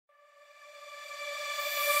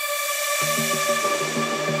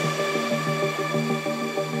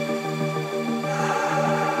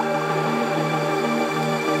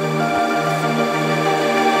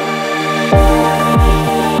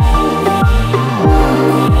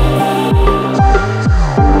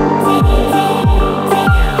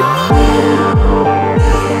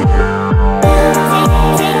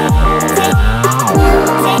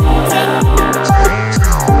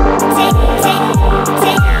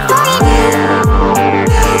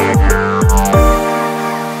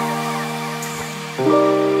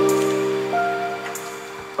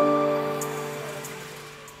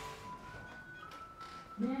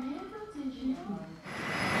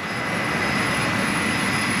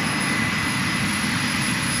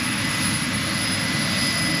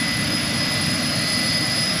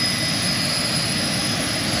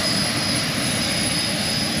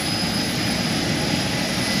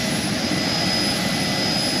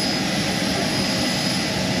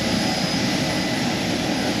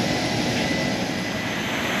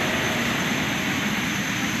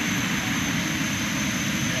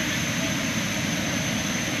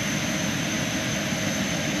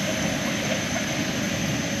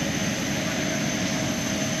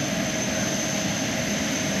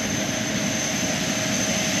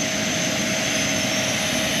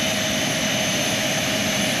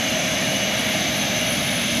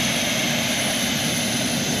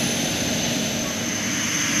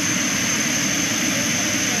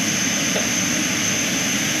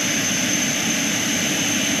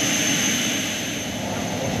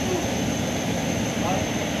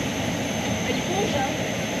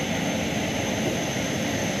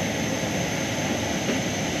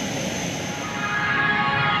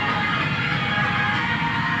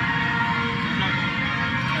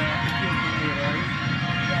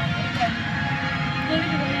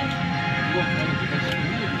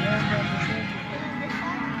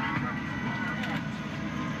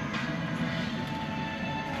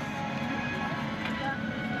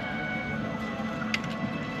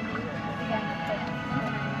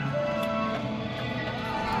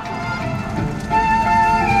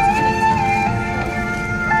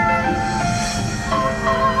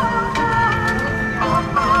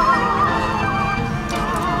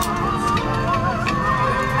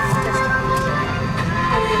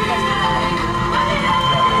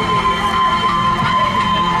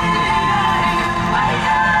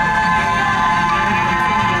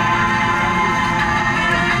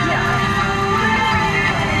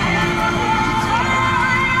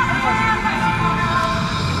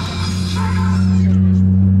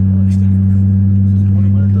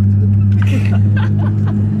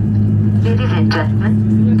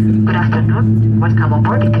afternoon. Welcome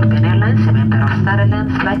aboard Ethiopian Airlines, a member of Star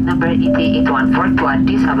Alliance, flight number ET-814 to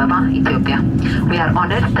Addis Ababa, Ethiopia. We are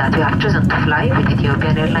honored that you have chosen to fly with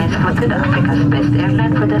Ethiopian Airlines, voted Africa's best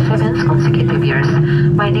airline for the 7th consecutive years.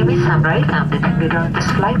 My name is Sam Wright. I'm the team leader on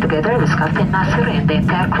this flight together with Captain Nasser and the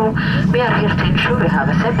entire crew. We are here to ensure you have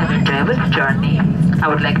a safe and enjoyable journey. I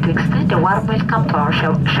would like to extend a warm welcome to our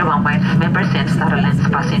Sheba Miles members and Star Alliance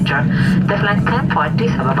passenger. The flight time to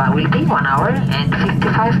Addis Ababa will be 1 hour and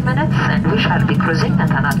 55 minutes, and we shall be cruising at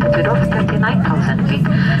an altitude of 39,000 feet.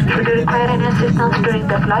 Should you require any assistance during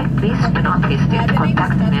the flight, please do not hesitate to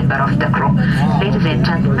contact a member of the crew. Ladies and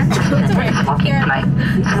gentlemen, this is a non-smoking flight.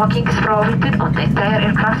 Smoking is prohibited on the entire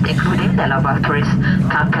aircraft, including the lavatories.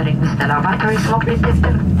 Tampering with the lavatory smoke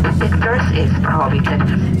detectors is prohibited.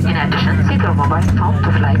 In addition, set your mobile phone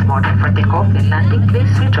to flight mode. For takeoff and landing, please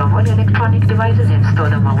switch off all electronic devices and stow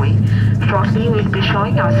them away. Shortly, we'll be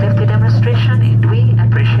showing our safety demonstration, and we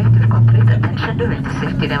appreciate your complete attention during the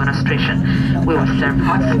safety demonstration. We will serve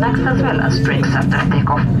hot snacks as well as drinks after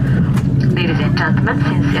takeoff. Ladies and gentlemen,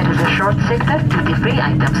 since it is a short sector, duty-free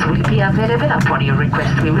items will be available upon your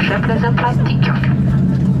request. We wish you a pleasant flight. Thank you.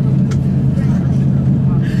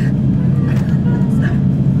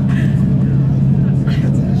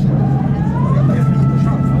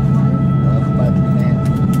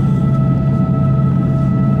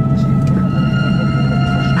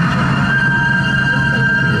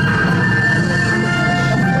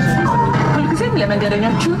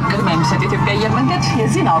 ለመንገደኞቹ ቅድሚያ የሚሰጥ የኢትዮጵያ አየር መንገድ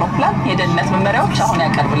የዚህን አውሮፕላን የደህንነት መመሪያዎች አሁን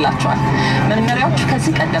ያቀርብላቸዋል። መመሪያዎቹ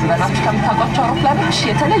ከዚህ ቀደም በራችሁ ከምታውቋቸው አውሮፕላኖች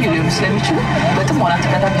የተለዩ ሊሆኑ ስለሚችሉ በጥሞና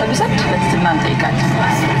ተከታተሉ ዘንድ በትህትና እንጠይቃለን።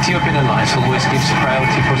 Ethiopian Airlines always gives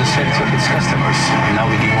priority for the safety of its customers. Now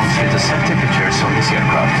we demonstrate the safety features on this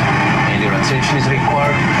aircraft. And your attention is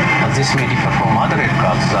required, as this may differ from other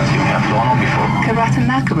aircraft that you may have flown on before.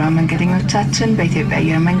 ክቡራትና ክቡራን መንገደኞቻችን በኢትዮጵያ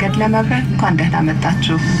አየር መንገድ ለመብረር እንኳን ደህና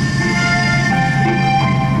መጣችሁ።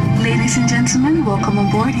 Ladies and gentlemen, welcome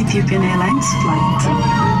aboard Ethiopian Airlines flight.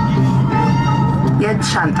 የእጅ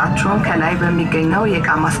ሻንጣችሁን ከላይ በሚገኘው የዕቃ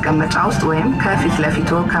ማስቀመጫ ውስጥ ወይም ከፊት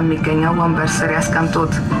ለፊቱ ከሚገኘው ወንበር ስር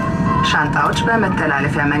ያስቀምጡት። ሻንጣዎች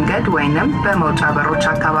በመተላለፊያ መንገድ ወይንም በመውጫ በሮች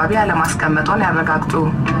አካባቢ አለማስቀመጡን ያረጋግጡ።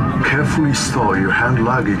 Carefully store your hand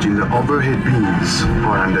luggage in the overhead bins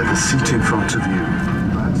or under the seat in front of you.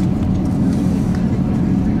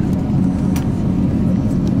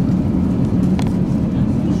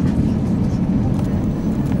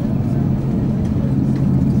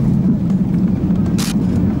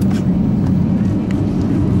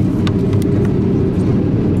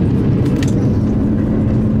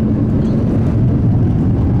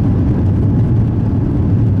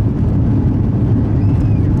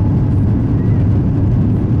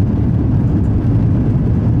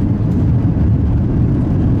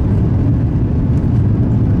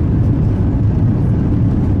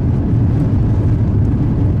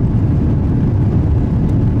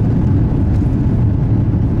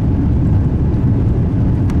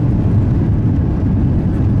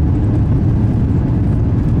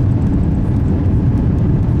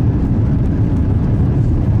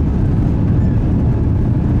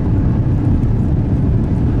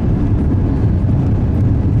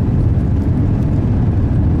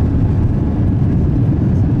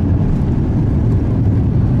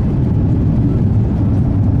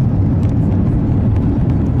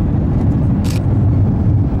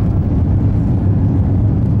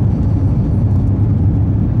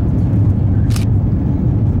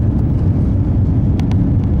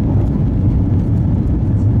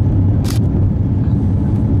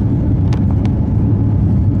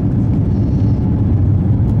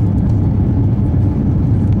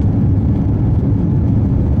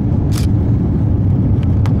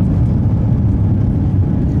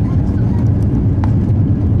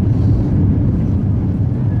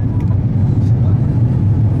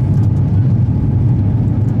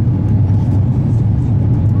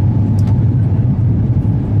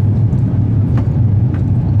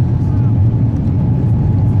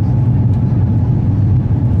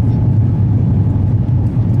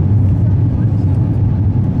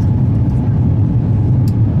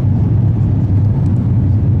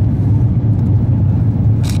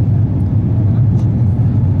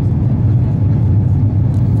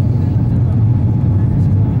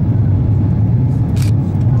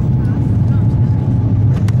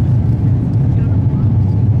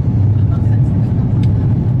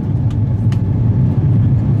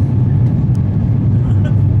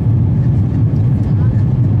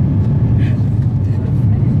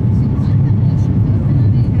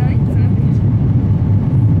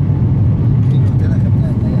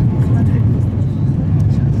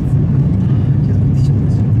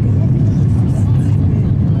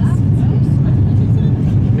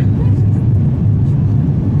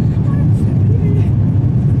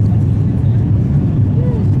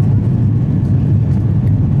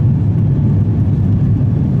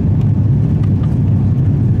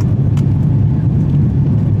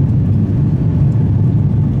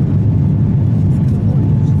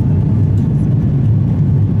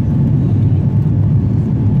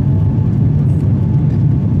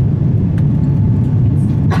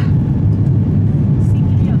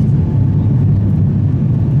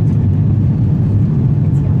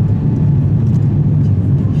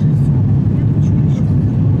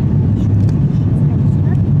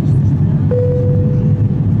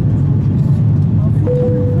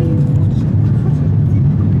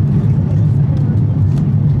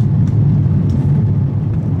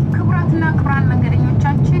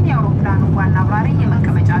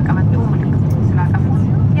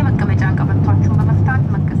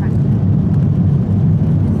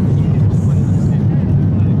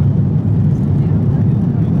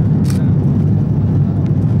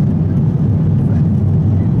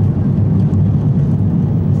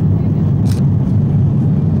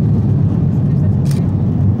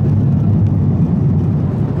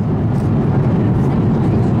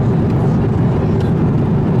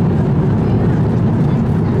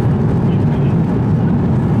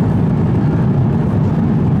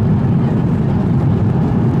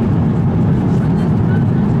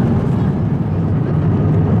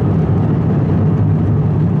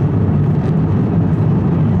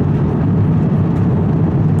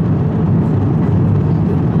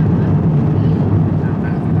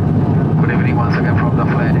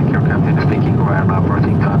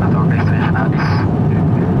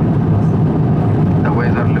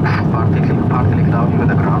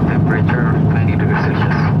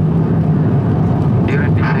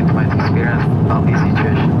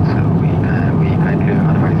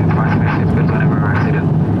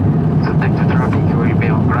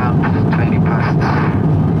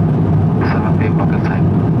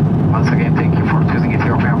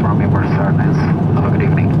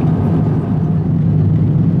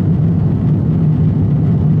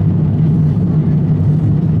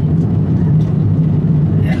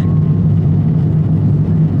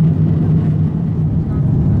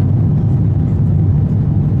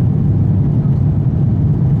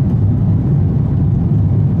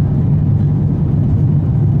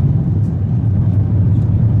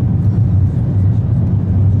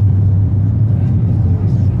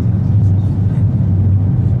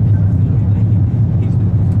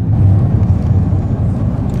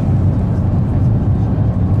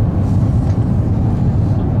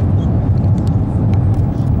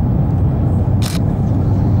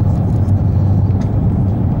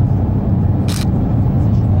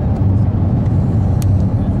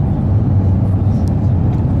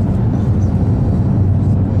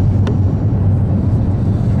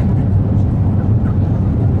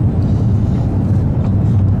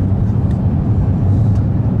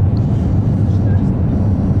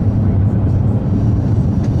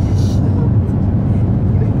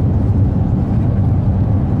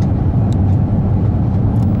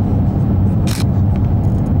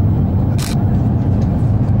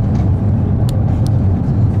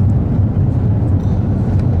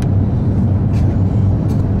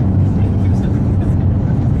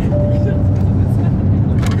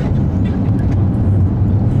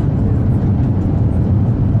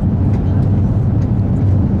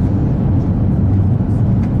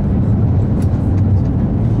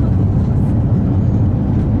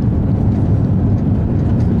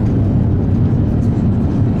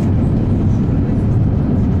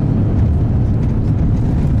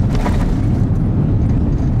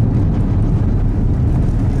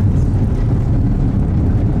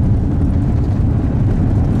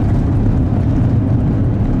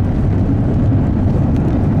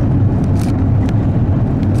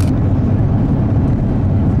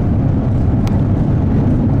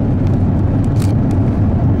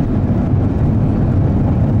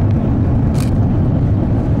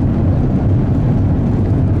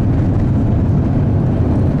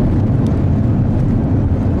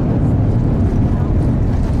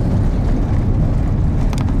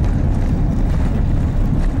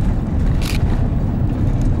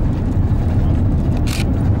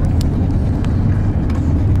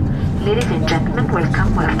 Ladies and gentlemen,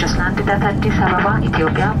 welcome. We have just landed at Addis Ababa,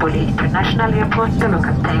 Ethiopia, Bole International Airport. The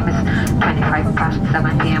local time is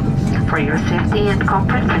 7 p.m. For your safety and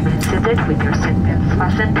comfort, remain seated with your seatbelts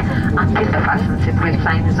fastened until the fasten seatbelt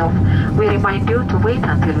sign is off. We remind you to wait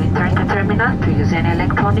until we enter the terminal to use any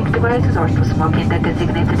electronic devices or to smoke in the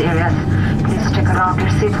designated areas. Please check around your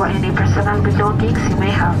seat for any personal belongings you may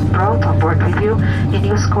have brought on board with you. In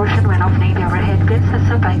use caution when opening the overhead bins, as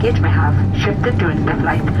some baggage may have shifted during the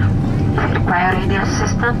flight. If you require any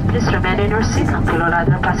assistance, please remain in your seat until all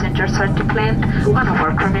other passengers are deplaned. One of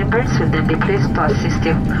our crew members will then be pleased to assist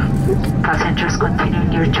you. Passengers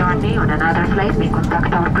continuing your journey on another flight may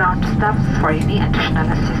contact our ground staff for any additional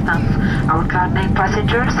assistance. Our Cloud 9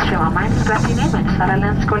 passengers, Shewa Mines, Platinum and Star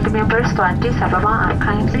Alliance Gold members to Addis Ababa are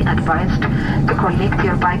kindly advised to collect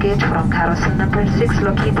your baggage from carousel number 6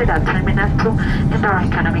 located at Terminal 2, and our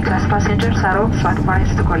economy class passengers are also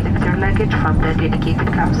advised to collect your luggage from the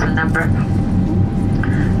dedicated carousel number.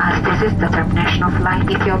 As this is the termination of flight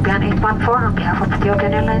Ethiopian 814 on behalf of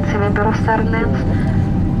Ethiopian Airlines, a member of Star Alliance,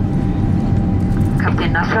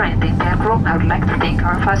 Captain Nasser and the entire crew, I would like to thank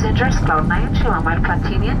our passengers, Cloud 9, Shiwamal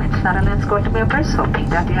Platinum and Star Alliance Gold members, hoping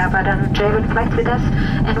that you have had an enjoyable flight with us,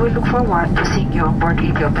 and we look forward to seeing you on board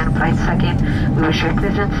Ethiopian flights again. We wish you a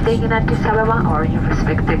pleasant stay in Addis Ababa or your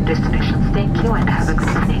respective destinations. Thank you and have a good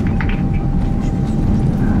evening.